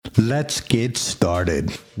Let's get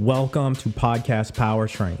started. Welcome to Podcast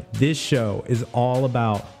Powertrain. This show is all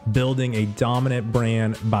about building a dominant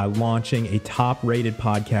brand by launching a top-rated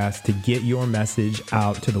podcast to get your message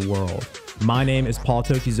out to the world. My name is Paul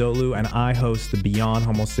Tokizolu, and I host the Beyond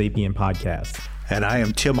Homo Sapien podcast. And I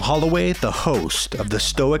am Tim Holloway, the host of the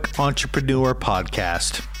Stoic Entrepreneur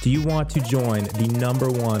podcast. Do you want to join the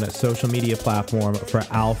 #1 social media platform for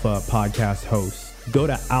alpha podcast hosts? Go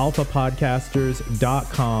to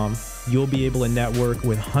alphapodcasters.com. You'll be able to network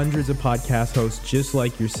with hundreds of podcast hosts just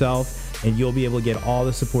like yourself, and you'll be able to get all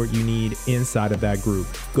the support you need inside of that group.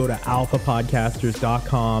 Go to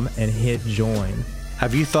alphapodcasters.com and hit join.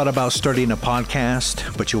 Have you thought about starting a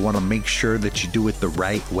podcast, but you want to make sure that you do it the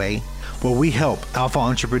right way? Well, we help alpha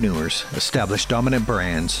entrepreneurs establish dominant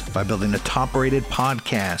brands by building a top-rated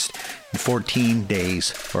podcast in 14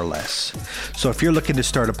 days or less. So if you're looking to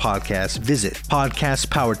start a podcast, visit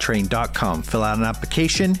podcastpowertrain.com, fill out an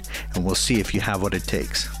application, and we'll see if you have what it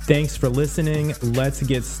takes. Thanks for listening. Let's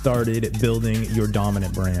get started building your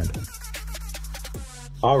dominant brand.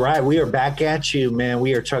 All right, we are back at you, man.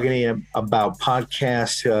 We are talking about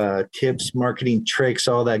podcast tips, marketing tricks,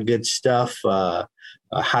 all that good stuff.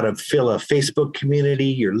 How to fill a Facebook community,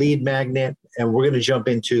 your lead magnet, and we're going to jump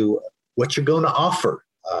into what you're going to offer.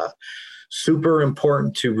 Super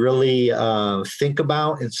important to really think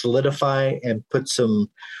about and solidify and put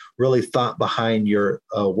some really thought behind your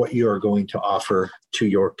what you are going to offer to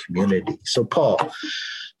your community. So, Paul,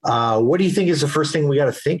 what do you think is the first thing we got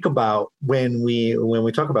to think about when we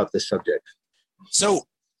talk about this subject? So,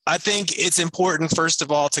 I think it's important, first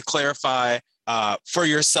of all, to clarify for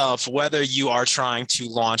yourself whether you are trying to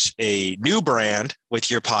launch a new brand with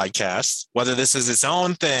your podcast, whether this is its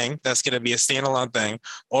own thing that's going to be a standalone thing,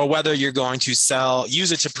 or whether you're going to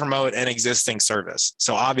use it to promote an existing service.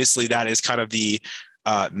 So obviously that is kind of the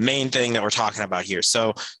main thing that we're talking about here.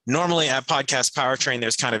 So normally at Podcast Powertrain,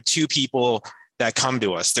 there's kind of two people that come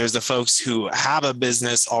to us. There's the folks who have a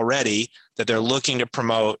business already that they're looking to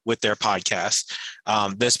promote with their podcast.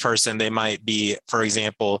 This person, they might be, for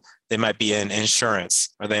example, they might be in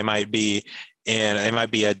insurance, or they might be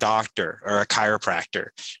a doctor or a chiropractor,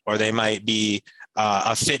 or they might be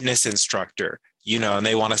a fitness instructor, and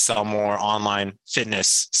they want to sell more online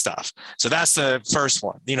fitness stuff. So that's the first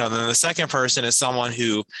one. Then the second person is someone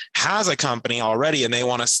who has a company already and they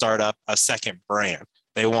want to start up a second brand.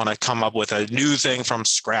 They want to come up with a new thing from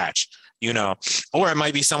scratch, or it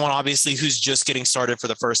might be someone obviously who's just getting started for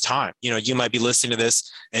the first time. You might be listening to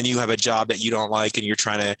this and you have a job that you don't like and you're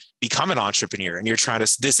trying to become an entrepreneur and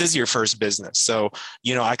this is your first business. So,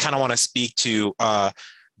 I kind of want to speak to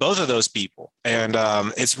both of those people. And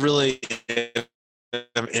it's really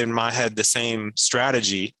in my head, the same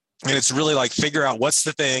strategy. And it's really like figure out what's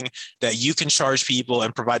the thing that you can charge people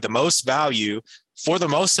and provide the most value for the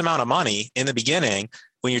most amount of money in the beginning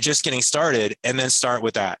when you're just getting started, and then start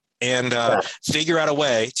with that. And figure out a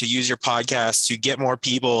way to use your podcast to get more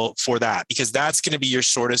people for that, because that's going to be your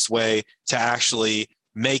shortest way to actually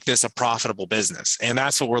make this a profitable business. And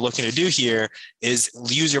that's what we're looking to do here, is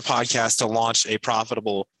use your podcast to launch a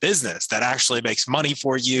profitable business that actually makes money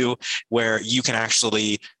for you, where you can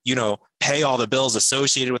actually, pay all the bills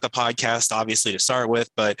associated with the podcast, obviously to start with.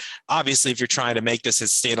 But obviously, if you're trying to make this a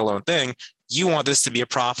standalone thing, you want this to be a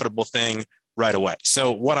profitable thing right away.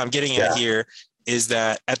 So what I'm getting at here is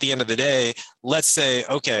that at the end of the day, let's say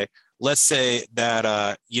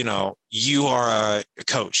that, you are a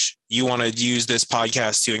coach. You want to use this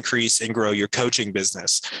podcast to increase and grow your coaching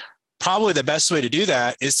business. Probably the best way to do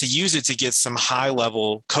that is to use it to get some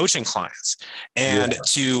high-level coaching clients and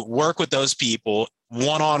to work with those people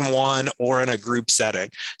one-on-one or in a group setting.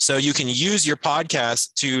 So you can use your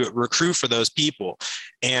podcast to recruit for those people.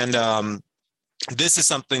 And this is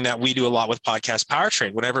something that we do a lot with Podcast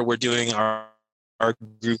Powertrain. Whenever we're doing our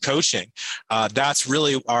group coaching, that's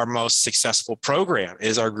really our most successful program,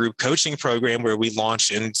 is our group coaching program, where we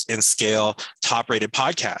launch and scale top-rated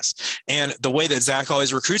podcasts. And the way that Zach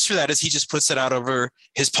always recruits for that is he just puts it out over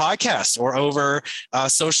his podcast or over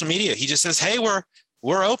social media. He just says, "Hey,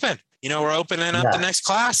 we're open. We're opening up the next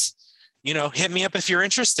class. Hit me up if you're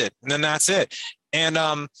interested." And then that's it. And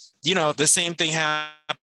the same thing happened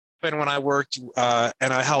when I worked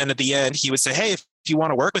and I helped. And at the end, he would say, "Hey, if you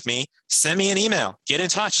want to work with me, send me an email, get in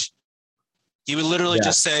touch." He would literally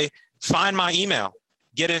just say, "Find my email,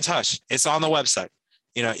 get in touch. It's on the website.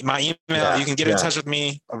 My email, you can get in touch with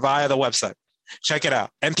me via the website. Check it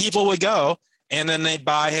out." And people would go and then they'd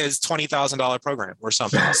buy his $20,000 program or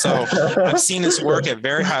something. So I've seen this work at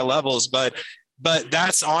very high levels, but But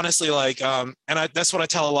that's honestly like, that's what I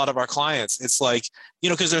tell a lot of our clients. It's like,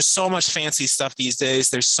 because there's so much fancy stuff these days.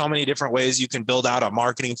 There's so many different ways you can build out a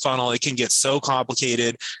marketing funnel. It can get so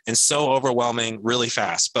complicated and so overwhelming really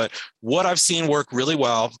fast. But what I've seen work really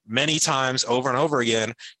well many times over and over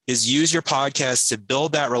again is use your podcast to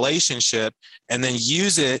build that relationship and then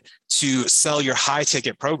use it to sell your high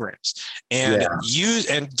ticket programs and use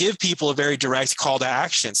and give people a very direct call to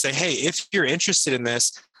action. Say, hey, if you're interested in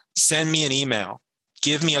this, send me an email,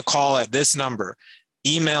 give me a call at this number,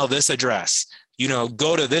 email this address,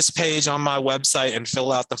 go to this page on my website and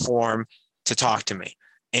fill out the form to talk to me.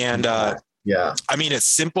 And I mean, it's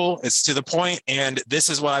simple, it's to the point, and this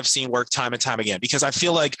is what I've seen work time and time again, because I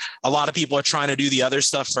feel like a lot of people are trying to do the other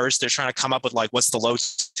stuff first. They're trying to come up with like, what's the low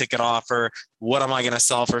ticket offer? What am I going to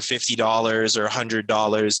sell for $50 or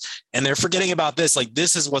 $100? And they're forgetting about this. Like,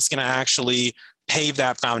 this is what's going to actually pave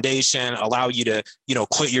that foundation, allow you to,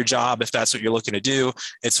 quit your job if that's what you're looking to do.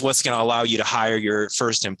 It's what's going to allow you to hire your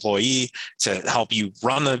first employee to help you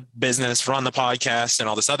run the business, run the podcast, and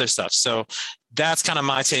all this other stuff. So that's kind of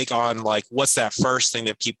my take on like, what's that first thing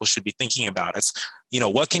that people should be thinking about? It's,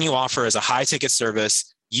 what can you offer as a high ticket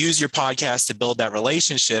service? Use your podcast to build that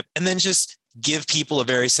relationship, and then just give people a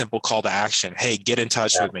very simple call to action. Hey, get in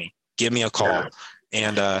touch with me. Give me a call.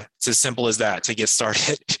 And it's as simple as that to get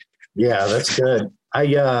started. Yeah, that's good.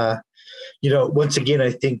 Once again,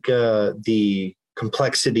 I think the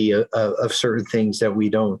complexity of certain things that we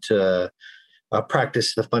don't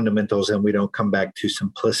practice the fundamentals and we don't come back to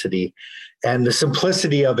simplicity. And the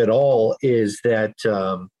simplicity of it all is that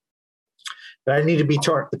I need to be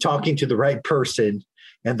talking to the right person,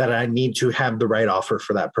 and that I need to have the right offer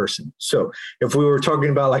for that person. So if we were talking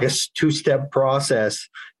about like a two-step process,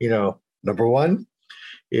 number one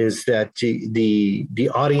is that the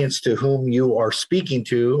audience to whom you are speaking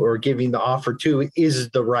to or giving the offer to is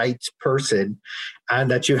the right person, and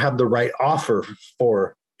that you have the right offer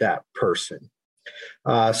for that person.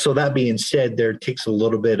 So that being said, there takes a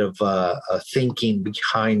little bit of thinking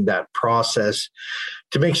behind that process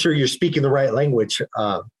to make sure you're speaking the right language.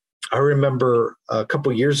 I remember a couple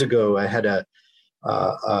of years ago, I had a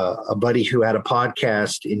buddy who had a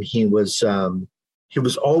podcast, and he was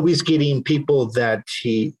always getting people that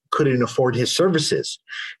he couldn't afford his services.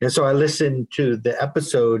 And so I listened to the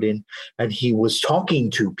episode, and he was talking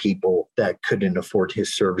to people that couldn't afford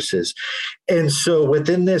his services. And so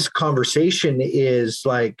within this conversation is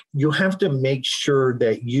like, you have to make sure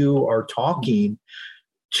that you are talking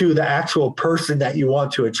to the actual person that you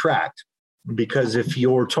want to attract. Because if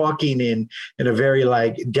you're talking in a very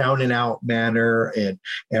like down and out manner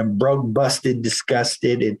and broke, busted,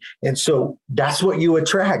 disgusted, and so that's what you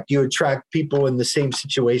attract. You attract people in the same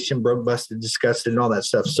situation, broke, busted, disgusted, and all that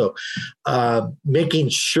stuff. So making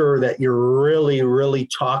sure that you're really, really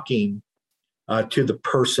talking to the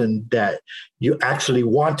person that you actually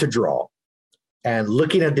want to draw, and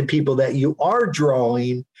looking at the people that you are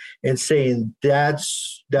drawing and saying,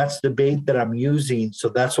 that's the bait that I'm using. So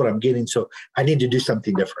that's what I'm getting. So I need to do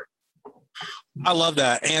something different. I love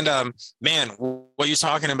that. And man, what you're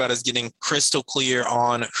talking about is getting crystal clear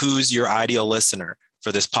on who's your ideal listener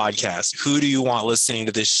for this podcast. Who do you want listening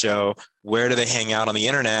to this show? Where do they hang out on the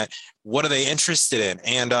internet? What are they interested in?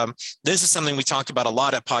 And this is something we talk about a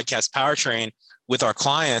lot at Podcast Powertrain with our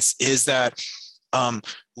clients, is that a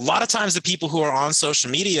lot of times the people who are on social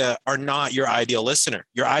media are not your ideal listener.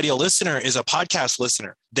 Your ideal listener is a podcast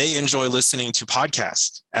listener. They enjoy listening to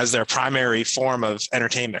podcasts as their primary form of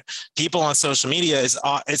entertainment. People on social media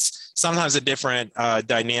it's sometimes a different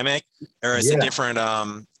dynamic, or it's a different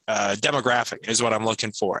demographic is what I'm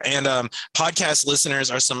looking for. And podcast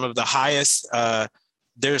listeners are some of the highest,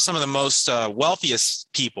 they're some of the most wealthiest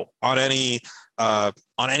people on any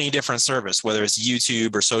different service, whether it's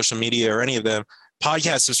YouTube or social media or any of them.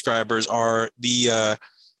 Podcast subscribers are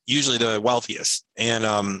usually the wealthiest.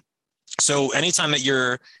 And so anytime that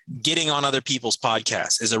you're getting on other people's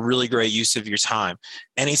podcasts is a really great use of your time.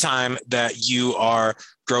 Anytime that you are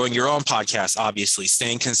growing your own podcast, obviously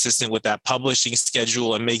staying consistent with that publishing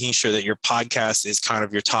schedule and making sure that your podcast is kind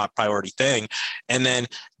of your top priority thing. And then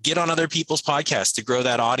get on other people's podcasts to grow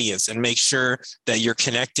that audience and make sure that you're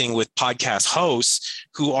connecting with podcast hosts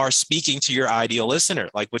who are speaking to your ideal listener.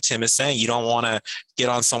 Like what Tim is saying, you don't want to get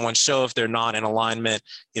on someone's show if they're not in alignment,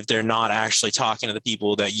 if they're not actually talking to the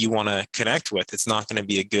people that you want to connect with. It's not going to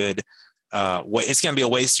be a good it's going to be a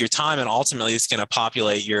waste of your time, and ultimately it's going to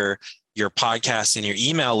populate your podcast and your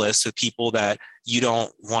email list with people that you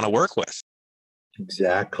don't want to work with.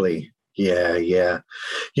 Exactly. Yeah.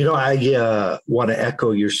 I want to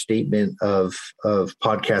echo your statement of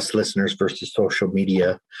podcast listeners versus social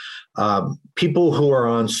media. People who are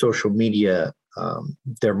on social media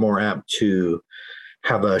they're more apt to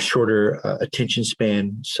have a shorter attention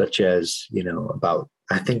span, such as,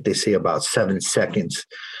 I think they say about 7 seconds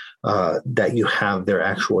that you have their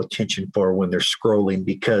actual attention for when they're scrolling,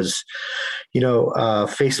 because,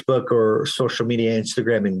 Facebook or social media,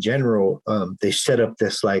 Instagram in general, they set up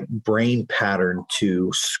this like brain pattern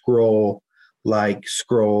to scroll. They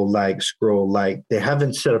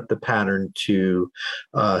haven't set up the pattern to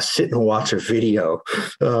sit and watch a video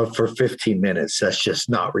for 15 minutes. That's just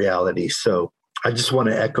not reality. So I just want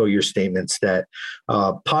to echo your statements that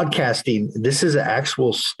podcasting, this is an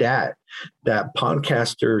actual stat that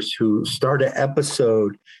podcasters who start an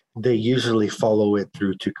episode, they usually follow it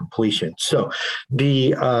through to completion. So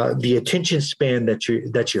the attention span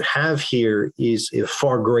that you have here is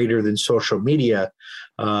far greater than social media.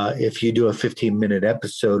 If you do a 15-minute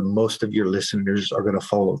episode, most of your listeners are going to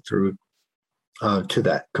follow through to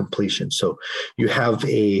that completion. So you have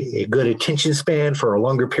a good attention span for a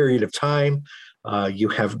longer period of time. You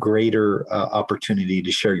have greater opportunity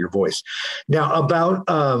to share your voice. Now, about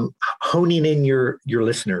honing in your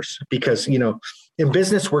listeners, because, in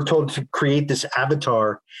business, we're told to create this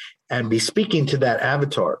avatar and be speaking to that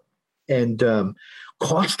avatar. And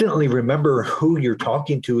constantly remember who you're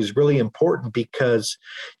talking to is really important, because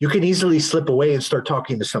you can easily slip away and start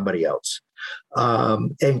talking to somebody else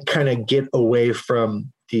and kind of get away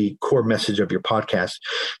from the core message of your podcast.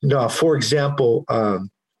 Now, for example,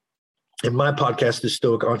 in my podcast, The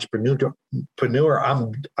Stoic Entrepreneur,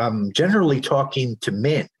 I'm generally talking to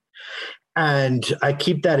men, and I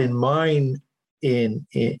keep that in mind in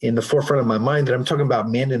the forefront of my mind, that I'm talking about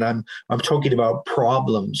men, and I'm talking about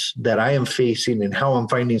problems that I am facing and how I'm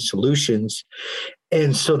finding solutions,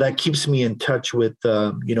 and so that keeps me in touch with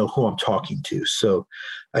who I'm talking to. So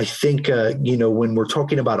I think when we're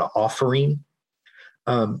talking about an offering,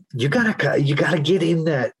 you gotta get in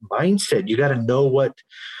that mindset. You gotta know what,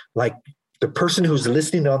 like, the person who's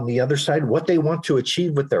listening on the other side, what they want to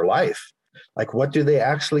achieve with their life. Like, what do they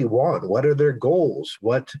actually want? What are their goals?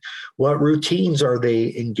 What routines are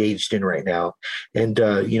they engaged in right now? And,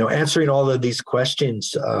 answering all of these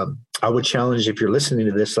questions, I would challenge, if you're listening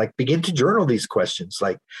to this, like, begin to journal these questions.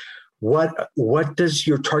 Like, what does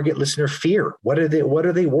your target listener fear? What are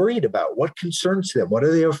they worried about? What concerns them? What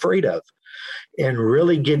are they afraid of? And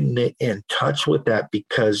really getting in touch with that,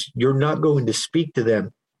 because you're not going to speak to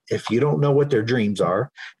them if you don't know what their dreams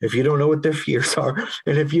are, if you don't know what their fears are,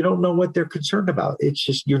 and if you don't know what they're concerned about. It's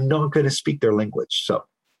just, you're not going to speak their language. So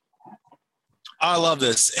I love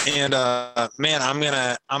this. And man, I'm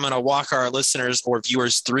gonna walk our listeners or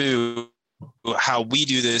viewers through how we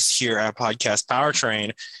do this here at Podcast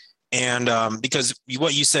Powertrain. And because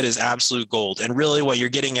what you said is absolute gold. And really what you're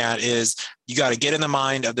getting at is, you got to get in the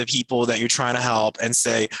mind of the people that you're trying to help and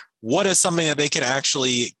say, what is something that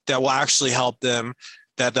that will actually help them,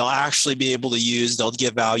 that they'll actually be able to use, they'll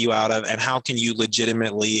get value out of, and how can you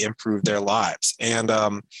legitimately improve their lives? And,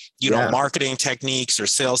 marketing techniques or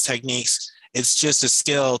sales techniques, it's just a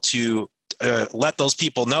skill to let those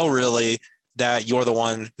people know really that you're the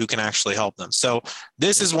one who can actually help them. So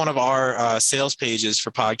this is one of our sales pages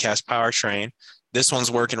for Podcast Powertrain. This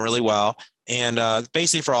one's working really well. And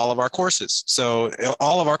basically for all of our courses. So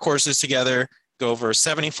all of our courses together go over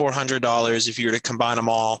 $7,400 if you were to combine them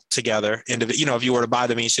all together. If you were to buy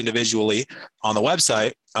them each individually on the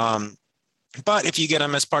website. But if you get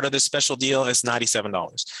them as part of this special deal, it's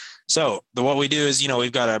 $97. So what we do is,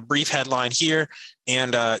 we've got a brief headline here.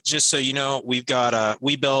 And just so you know, we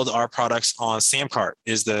build our products on Samcart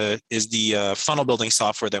is the funnel building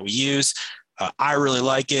software that we use. I really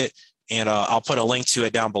like it. And I'll put a link to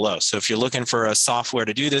it down below. So if you're looking for a software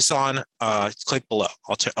to do this on, click below.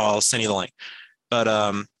 I'll send you the link. But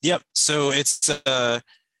so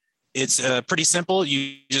it's pretty simple.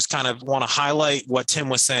 You just kind of want to highlight what Tim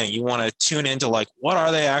was saying. You want to tune into, like, what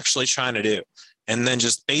are they actually trying to do? And then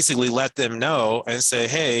just basically let them know and say,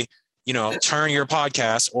 hey, turn your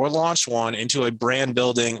podcast or launch one into a brand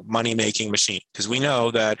building, money making machine. Because we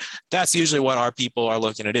know that that's usually what our people are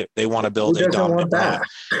looking to do. They want to build a dominant brand.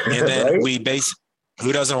 And then right?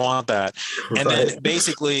 Who doesn't want that? And then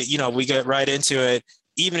basically, we get right into it.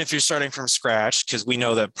 Even if you're starting from scratch, because we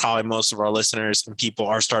know that probably most of our listeners and people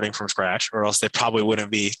are starting from scratch, or else they probably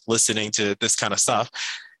wouldn't be listening to this kind of stuff.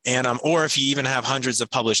 And or if you even have hundreds of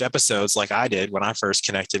published episodes like I did when I first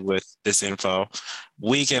connected with this info,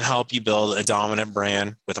 we can help you build a dominant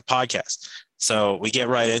brand with a podcast. So we get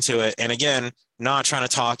right into it. And again, not trying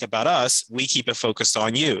to talk about us, we keep it focused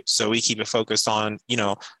on you. So we keep it focused on,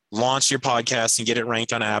 launch your podcast and get it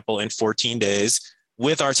ranked on Apple in 14 days.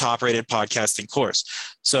 with our top rated podcasting course.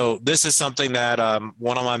 So this is something that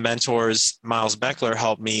one of my mentors, Miles Beckler,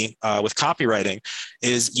 helped me with copywriting.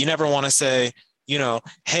 Is you never want to say,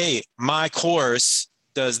 hey, my course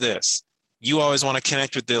does this. You always want to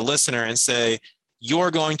connect with the listener and say,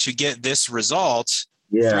 you're going to get this result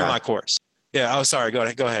through my course. Yeah. Oh, sorry. Go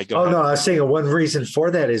ahead. No, I was saying one reason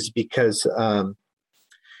for that is because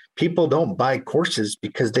people don't buy courses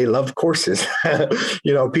because they love courses.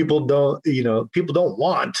 People don't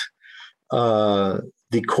want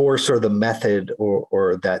the course or the method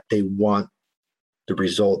or that they want the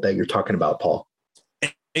result that you're talking about, Paul.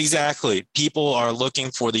 Exactly. People are looking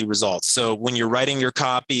for the results. So when you're writing your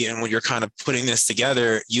copy and when you're kind of putting this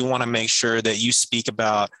together, you want to make sure that you speak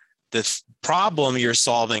about the problem you're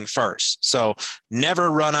solving first. So never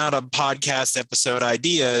run out of podcast episode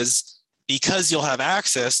ideas because you'll have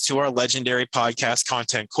access to our legendary podcast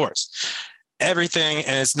content course. Everything,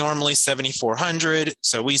 and it's normally $7,400.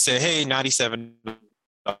 So we say, hey, $97.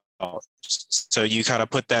 So you kind of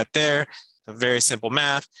put that there. Very simple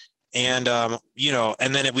math. And,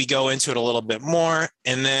 and then we go into it a little bit more.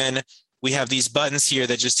 And then we have these buttons here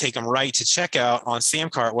that just take them right to checkout on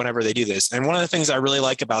Samcart whenever they do this. And one of the things I really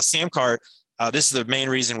like about Samcart, this is the main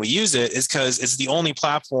reason we use it, is because it's the only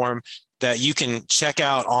platform that you can check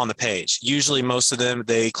out on the page. Usually most of them,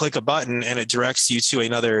 they click a button and it directs you to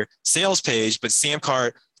another sales page, but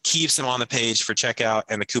Samcart keeps them on the page for checkout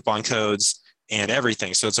and the coupon codes and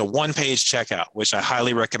everything. So it's a one-page checkout, which I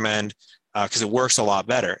highly recommend because it works a lot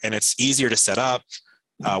better and it's easier to set up,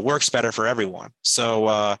 works better for everyone.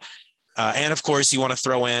 So, and of course you want to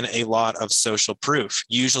throw in a lot of social proof.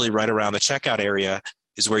 Usually right around the checkout area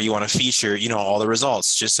is where you want to feature, all the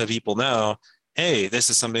results, just so people know, hey, this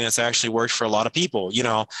is something that's actually worked for a lot of people,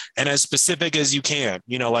 and as specific as you can,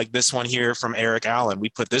 like this one here from Eric Allen. We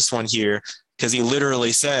put this one here because he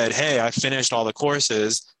literally said, hey, I finished all the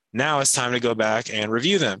courses. Now it's time to go back and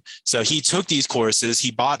review them. So he took these courses,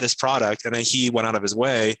 he bought this product, and then he went out of his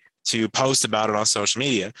way to post about it on social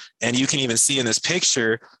media. And you can even see in this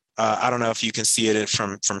picture, I don't know if you can see it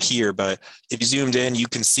from here, but if you zoomed in, you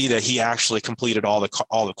can see that he actually completed all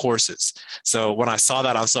the courses. So when I saw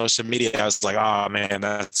that on social media, I was like, oh man,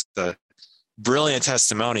 that's a brilliant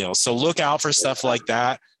testimonial. So look out for stuff like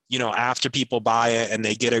that. After people buy it and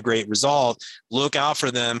they get a great result, look out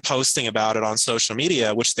for them posting about it on social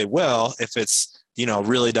media, which they will if it's,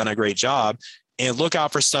 really done a great job. And look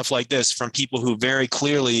out for stuff like this from people who very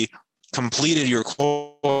clearly completed your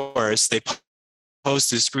course. They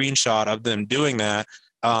post a screenshot of them doing that.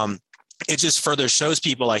 It just further shows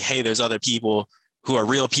people like, hey, there's other people who are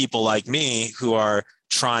real people like me who are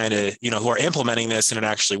trying to, who are implementing this and it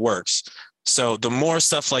actually works. So the more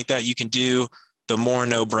stuff like that you can do, the more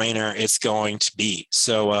no-brainer it's going to be.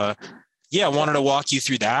 So I wanted to walk you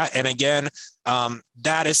through that. And again,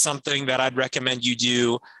 that is something that I'd recommend you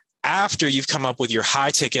do after you've come up with your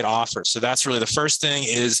high ticket offer. So that's really the first thing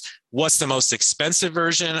is what's the most expensive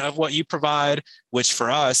version of what you provide, which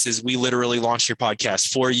for us is we literally launch your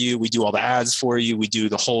podcast for you. We do all the ads for you. We do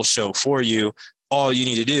the whole show for you. All you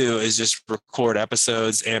need to do is just record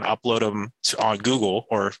episodes and upload them on Google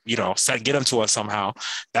or, get them to us somehow.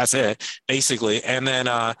 That's it, basically. And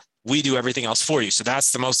then we do everything else for you. So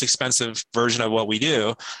that's the most expensive version of what we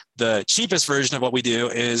do. The cheapest version of what we do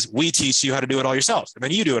is we teach you how to do it all yourself, and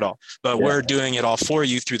then you do it all. But we're doing it all for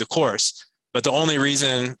you through the course. But the only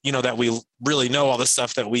reason, that we really know all the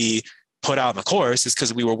stuff that we put out in the course is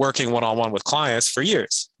because we were working one-on-one with clients for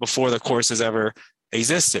years before the course has ever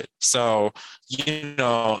existed. So,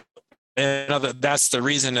 that's the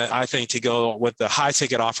reason that I think to go with the high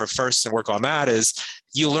ticket offer first and work on that is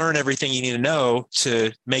you learn everything you need to know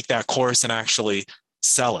to make that course and actually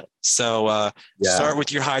sell it. So start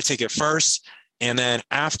with your high ticket first. And then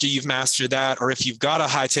after you've mastered that, or if you've got a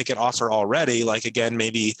high ticket offer already, like again,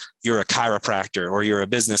 maybe you're a chiropractor or you're a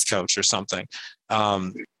business coach or something,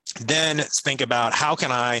 then think about how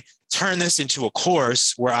can I turn this into a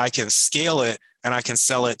course where I can scale it and I can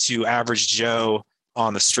sell it to average Joe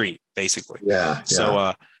on the street, basically.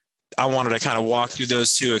 So I wanted to kind of walk through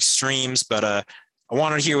those two extremes, but I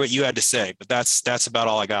wanted to hear what you had to say, but that's about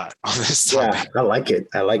all I got on this topic. Yeah, I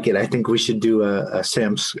like it. I think we should do a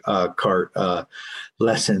Sam's cart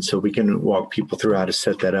lesson so we can walk people through how to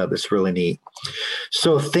set that up. It's really neat.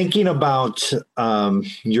 So thinking about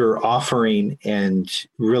your offering and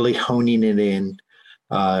really honing it in,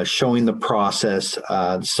 showing the process,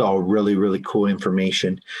 it's all really, really cool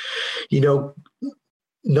information.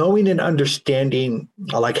 knowing and understanding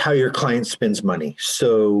like how your client spends money.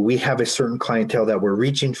 So we have a certain clientele that we're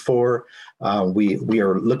reaching for. We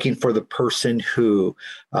are looking for the person who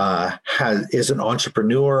is an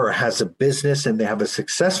entrepreneur or has a business, and they have a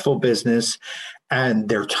successful business, and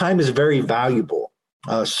their time is very valuable.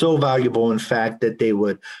 So valuable, in fact, that they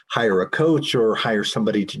would hire a coach or hire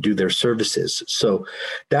somebody to do their services. So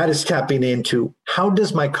that is tapping into, how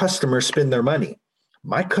does my customer spend their money?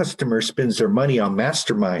 My customer spends their money on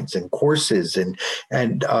masterminds and courses and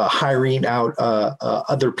hiring out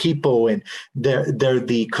other people, and they're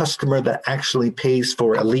the customer that actually pays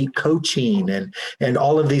for elite coaching and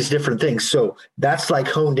all of these different things. So that's like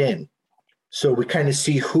honed in. So we kind of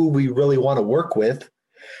see who we really want to work with,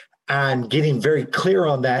 and getting very clear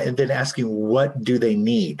on that, and then asking, what do they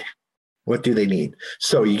need? What do they need?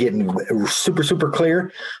 So you're getting super, super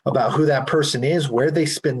clear about who that person is, where they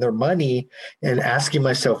spend their money, and asking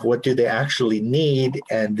myself, what do they actually need?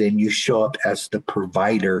 And then you show up as the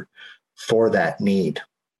provider for that need.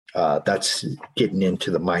 That's getting into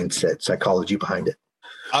the mindset, psychology behind it.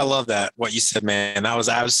 I love that, what you said, man. That was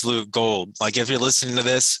absolute gold. Like, if you're listening to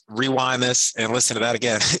this, rewind this and listen to that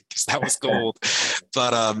again, because that was gold.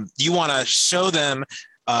 But you want to show them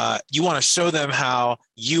how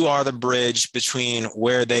you are the bridge between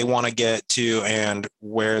where they want to get to and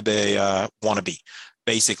where they want to be,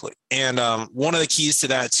 basically. And one of the keys to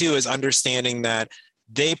that too is understanding that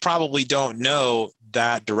they probably don't know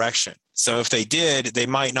that direction. So if they did, they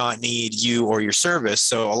might not need you or your service.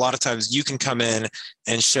 So a lot of times you can come in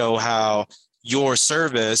and show how your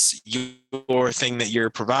service, your thing that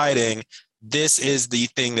you're providing, this is the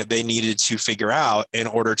thing that they needed to figure out in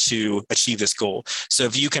order to achieve this goal. So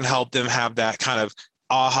if you can help them have that kind of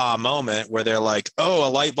aha moment where they're like, oh,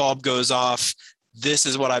 a light bulb goes off. This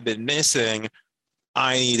is what I've been missing.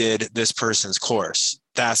 I needed this person's course.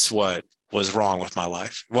 That's what was wrong with my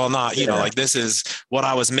life. Well, not, like, this is what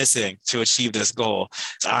I was missing to achieve this goal.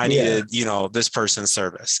 So I needed, this person's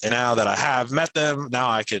service. And now that I have met them, now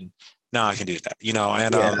I can do that,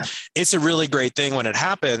 and it's a really great thing when it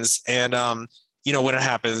happens. And, when it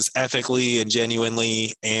happens ethically and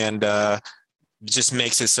genuinely, and just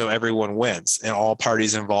makes it so everyone wins and all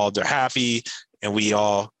parties involved are happy, and we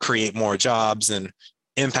all create more jobs and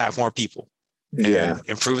impact more people and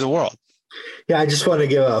improve the world. Yeah, I just want to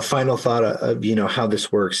give a final thought of how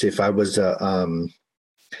this works. If I was a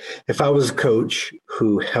coach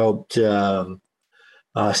who helped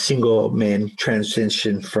single men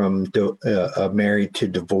transition from married to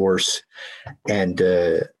divorce, and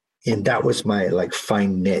that was my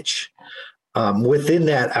fine niche. Within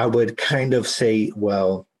that, I would kind of say,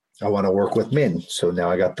 well, I want to work with men. So now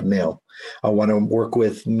I got the male. I want to work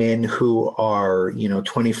with men who are,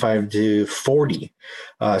 25 to 40.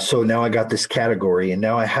 So now I got this category, and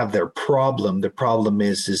now I have their problem. The problem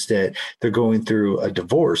is that they're going through a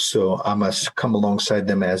divorce. So I must come alongside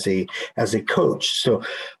them as a coach. So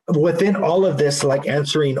within all of this, like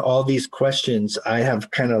answering all these questions, I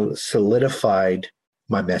have kind of solidified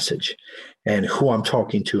my message and who I'm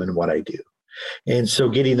talking to and what I do. And so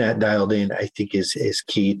getting that dialed in, I think is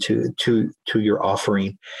key to your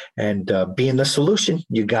offering, and being the solution.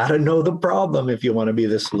 You got to know the problem if you want to be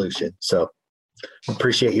the solution. So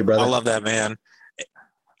appreciate you, brother. I love that, man.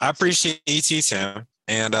 I appreciate you too, Tim.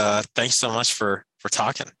 And thanks so much for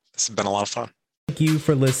talking. This has been a lot of fun. Thank you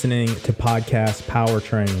for listening to Podcast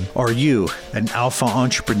Powertrain. Are you an alpha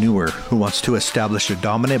entrepreneur who wants to establish a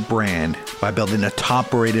dominant brand by building a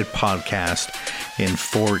top-rated podcast in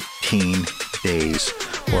 14 days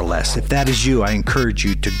or less? If that is you, I encourage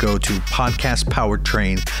you to go to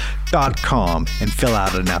podcastpowertrain.com and fill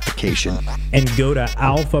out an application. And go to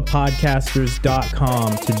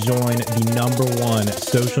alphapodcasters.com to join the #1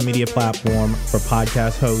 social media platform for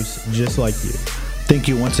podcast hosts just like you. Thank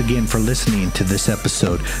you once again for listening to this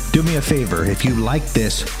episode. Do me a favor, if you like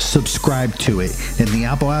this, subscribe to it. In the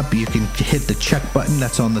Apple app, you can hit the check button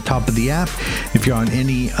that's on the top of the app. If you're on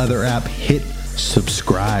any other app, hit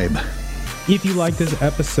subscribe. If you like this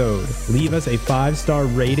episode, leave us a 5-star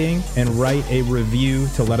rating and write a review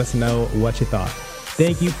to let us know what you thought.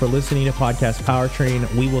 Thank you for listening to Podcast Powertrain.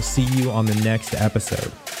 We will see you on the next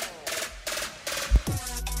episode.